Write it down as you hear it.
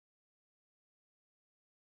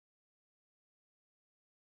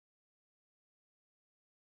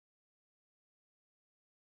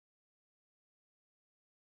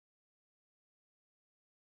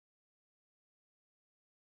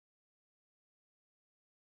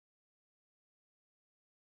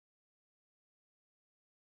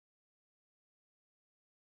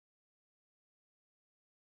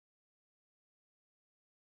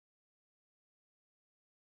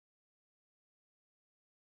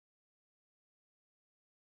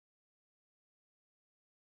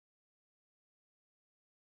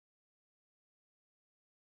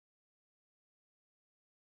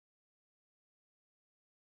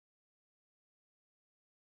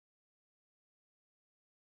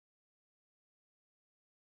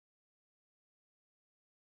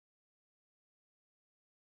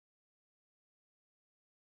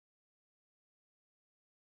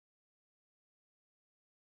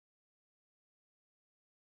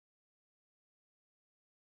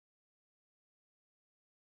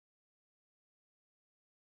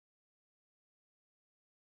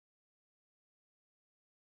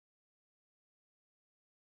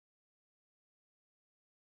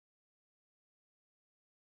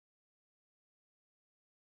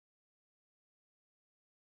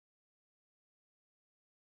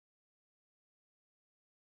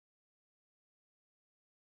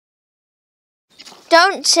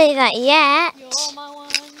Don't say that yet. You're my one,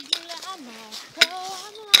 I'm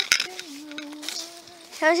lost in you.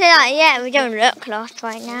 Don't say that yet. We don't look lost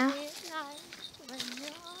right now.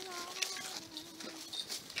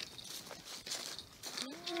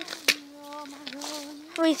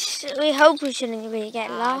 We hope we shouldn't really get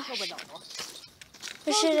lost.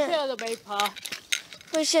 We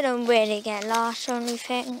shouldn't really get lost or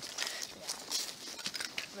anything.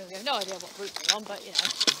 We have no idea what route we're on, but you know.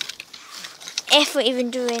 If we're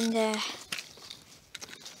even doing the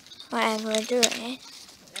whatever we're doing.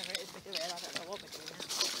 Whatever it is we do it, I don't know what we're doing now.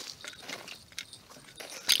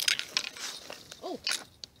 Oh!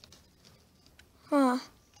 Huh.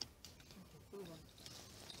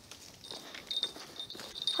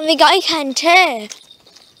 And the guy can too.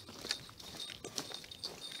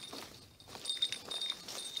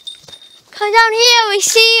 Come down here, we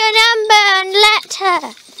see your number and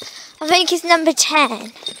letter. I think it's number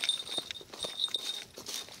 10.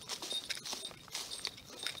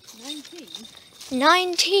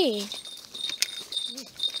 19.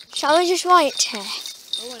 Shall we just write it?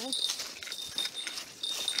 Oh, no.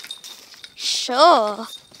 Sure.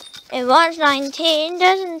 It was 19,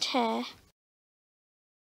 doesn't it?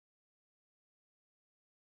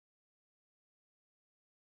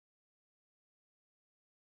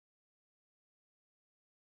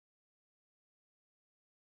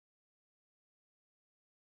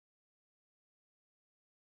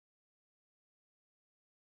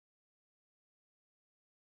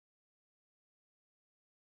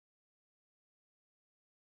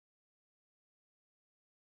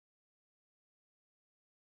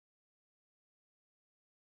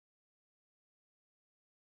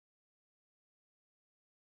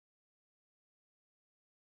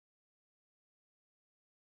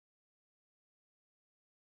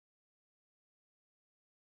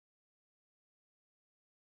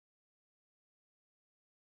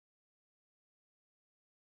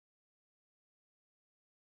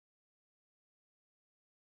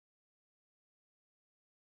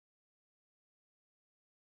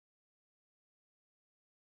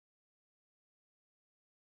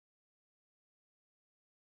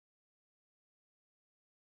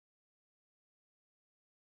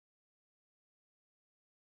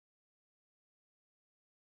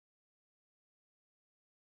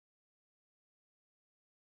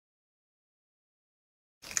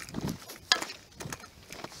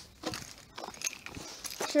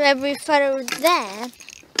 So every photo there. I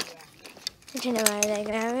don't know where they're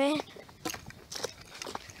going.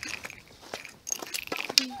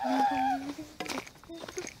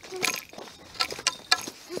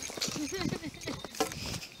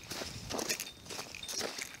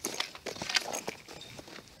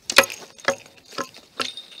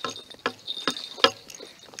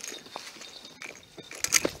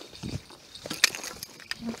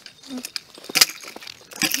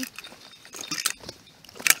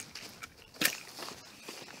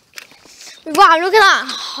 Wow, look at that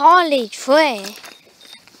holly tree.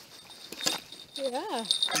 Yeah.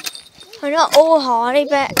 Well, not all holly,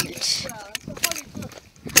 but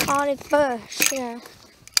holly bush, yeah.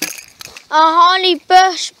 A holly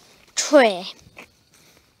bush tree.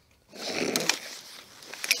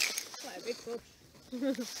 Quite a big bush.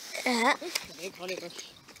 Yeah, A big holly bush.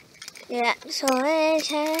 yeah, so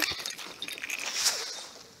it is.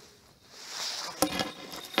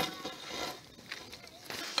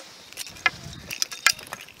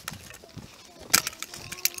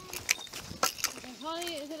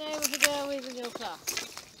 Holly is the name of the girl who's in your class.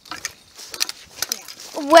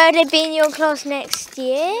 Will they be in your class next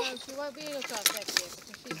year? No, she won't be in your class next year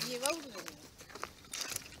because she's a year older than you.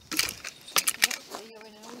 Next year you're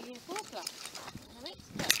in an all year 4 class. In the next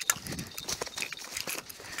class.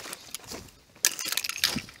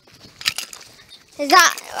 Is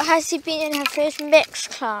that, has she been in her first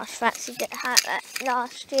mixed class that she had that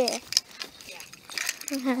last year?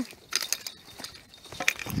 Yeah.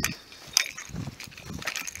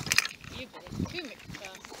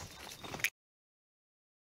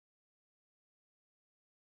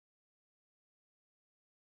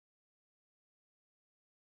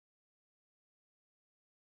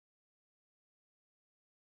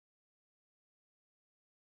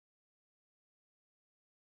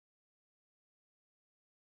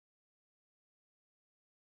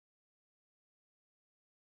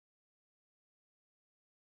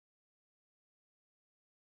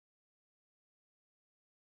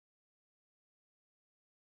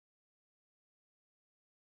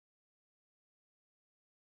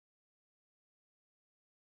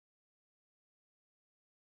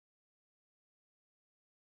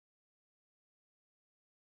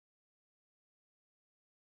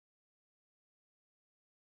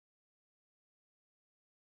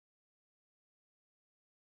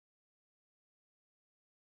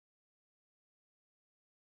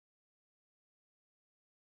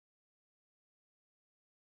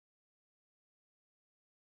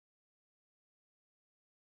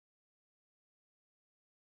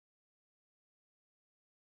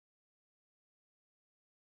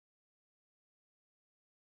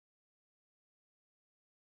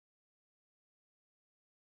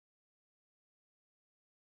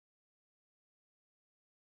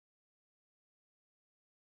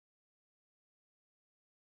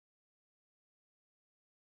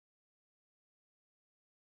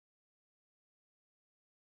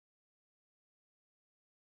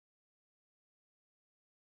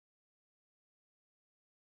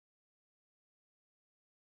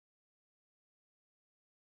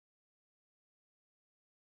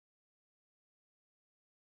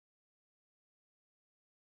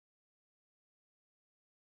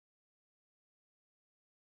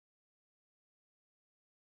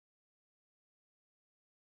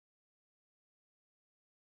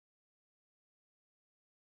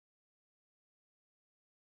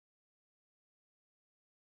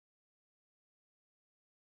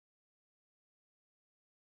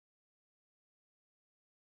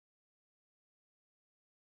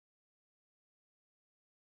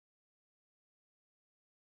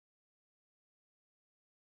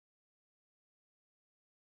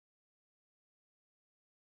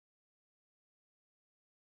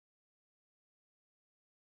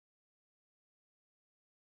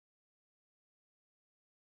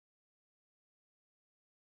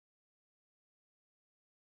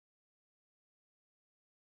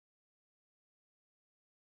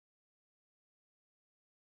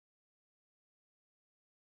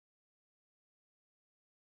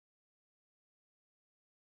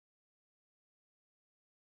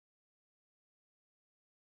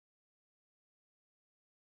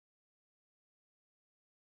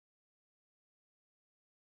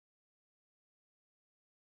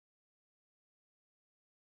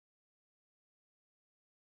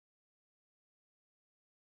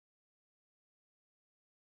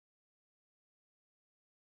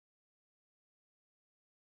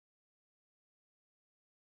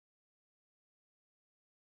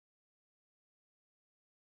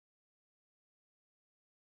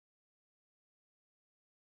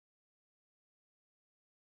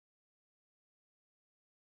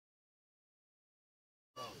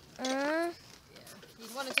 Yeah.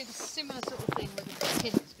 You'd want to do the similar sort of thing with the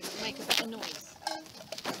tins, but it'll make a better noise.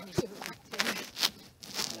 When you do it with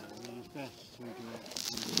tin.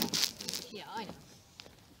 Yeah, I know.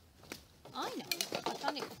 I know. I've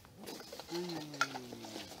done it before.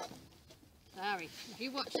 So, Harry, if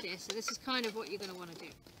you watch this, so this is kind of what you're going to want to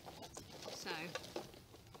do. So,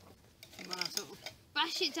 you want to sort of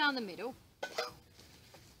bash it down the middle.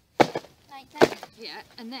 Like that? Yeah,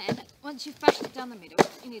 and then once you've bashed it down the middle,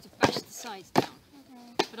 you need to bash the sides down.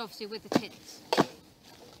 But obviously with the tins.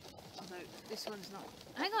 Although this one's not.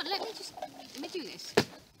 Hang on, let me do this.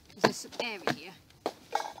 Because there's some air in here.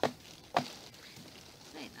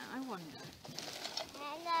 Wait now, I wonder.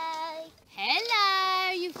 Hello.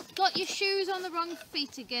 Hello! You've got your shoes on the wrong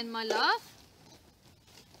feet again, my love.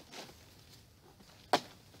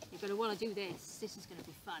 You're going to want to do this. This is going to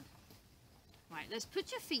be fun. Right, let's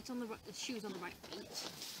put your feet on the shoes on the right feet.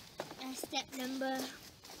 And step number.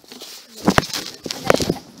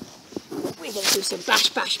 We're going to do some bash,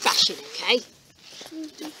 bash, bashing, okay?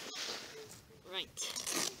 Right.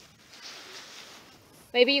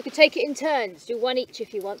 Maybe you could take it in turns. Do one each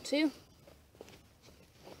if you want to.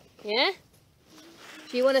 Yeah?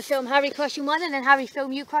 Do you want to film Harry question 1 and then Harry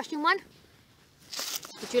film you question 1?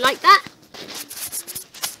 Would you like that?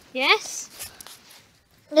 Yes?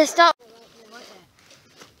 Let's start.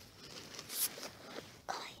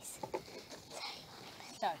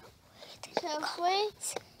 So 3,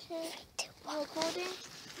 2, recording?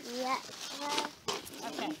 Yeah.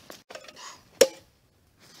 Okay.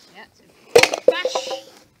 Yeah, so bash.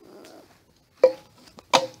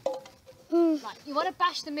 Right, you want to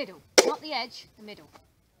bash the middle, not the edge, the middle.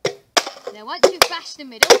 Now once you've bashed the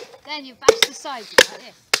middle, then you bash the sides like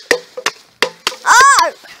this.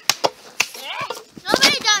 Oh! Yeah?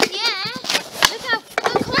 Nobody done yet. Look how...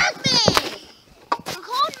 Record me!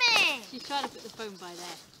 Record me! She's trying to put the phone by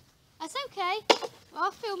there. That's okay. Well,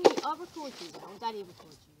 I'll film you. I'll record you now. Daddy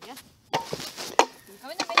record you, yeah? You go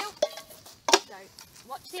in the middle. So,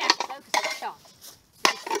 watch the axe though, because it's sharp.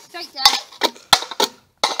 So just straight down.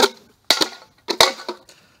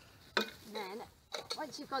 And then,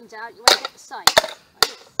 once you've gone down, you want to get the side. Like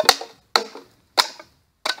this.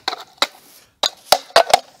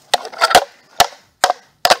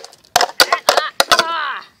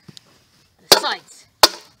 The sides.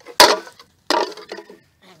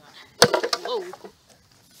 Whoa.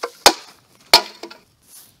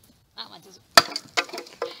 That one doesn't.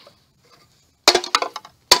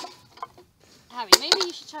 Harry, maybe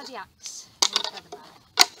you should try the axe.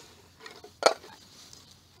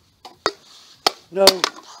 No,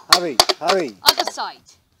 Harry. Other side.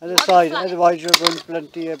 Other side, otherwise you're going to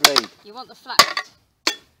splinter your blade. You want the flat end.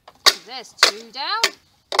 So there's 2 down.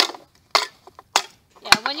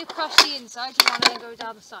 Yeah, when you crush the inside, you want to then go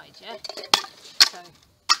down the side, yeah? So,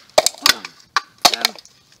 boom, boom,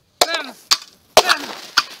 boom, boom.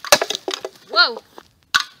 Whoa!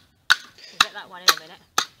 We'll get that one in a minute.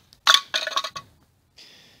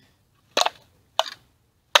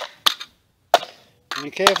 Be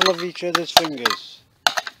careful of each other's fingers.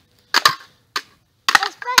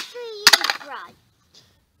 Especially you, right?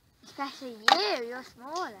 Especially you, you're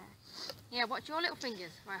smaller. Yeah, watch your little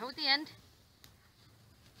fingers. Right, hold the end.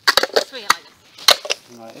 Swing it like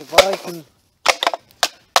this. Right, if I can...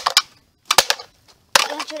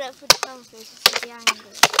 You have to look for the phone so you see the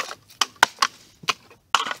angle.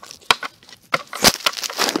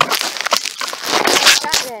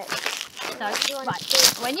 That's it. So, right,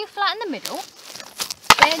 when you flatten the middle,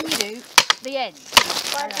 then you do the end.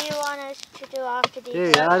 What do you want us to do after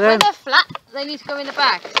these? Yeah, When then. they're flat, they need to go in the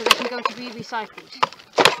bag so they can go to be recycled.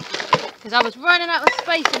 Because I was running out of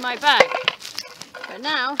space in my bag. But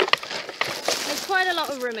now, there's quite a lot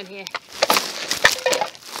of room in here.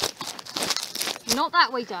 Not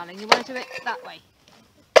that way, darling. You want to do it that way.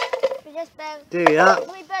 We just bang. Do that.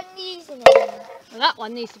 Can we bang these in here? Well, that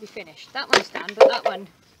one needs to be finished. That one's done, but that one...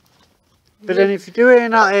 But then if you do it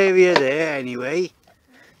in that area there anyway,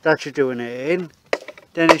 that you're doing it in,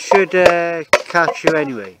 then it should catch you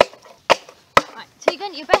anyway. Right, so you're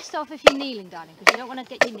going to your best off if you're kneeling, darling, because you don't want to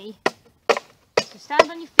get your knee. So stand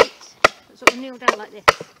on your feet, but sort of kneel down like this.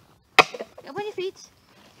 Get up on your feet.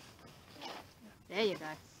 There you go.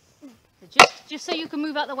 So just so you can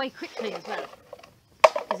move out the way quickly as well.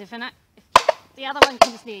 Because if the other one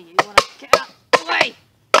comes near you, you want to get out the way.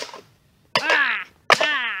 Ah!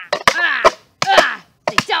 Ah! Ah! Ah!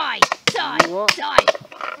 They die! Die! What? Die!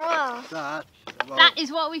 Oh. That. Well, That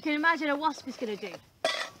is what we can imagine a wasp is going to do.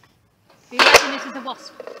 Do you imagine this is a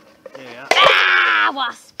wasp? yeah. Ah!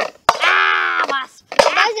 Wasp! Ah! Wasp!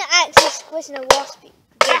 Imagine actually squishing a wasp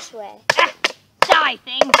this way. Ah! Die,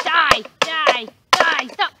 thing! Die! Die! Die!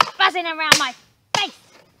 Daddy, stop buzzing around my face.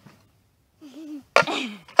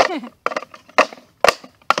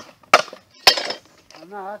 And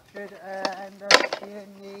that should end up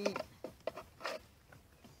being the...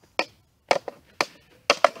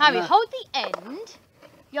 Harry, hold the end.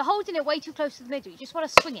 You're holding it way too close to the middle. You just want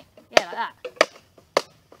to swing it. Yeah, like that.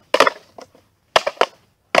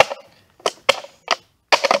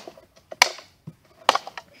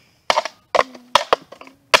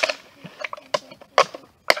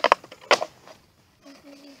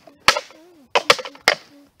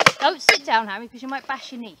 Don't sit down, Harry, because you might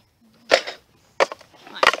bash your knee.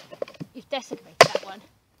 Right, you've desecrated that one.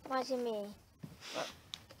 What do you mean?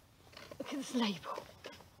 Look at this label.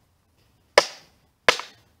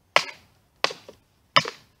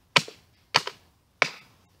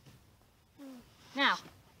 Now,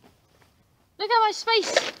 look how much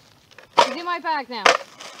space is in my bag now.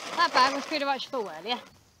 That bag was pretty much full earlier.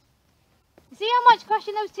 You see how much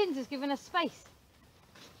crushing those tins has given us space?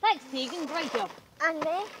 Thanks, Tegan, great job. And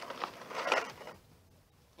me?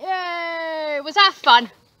 Yay! Was that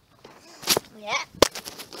fun?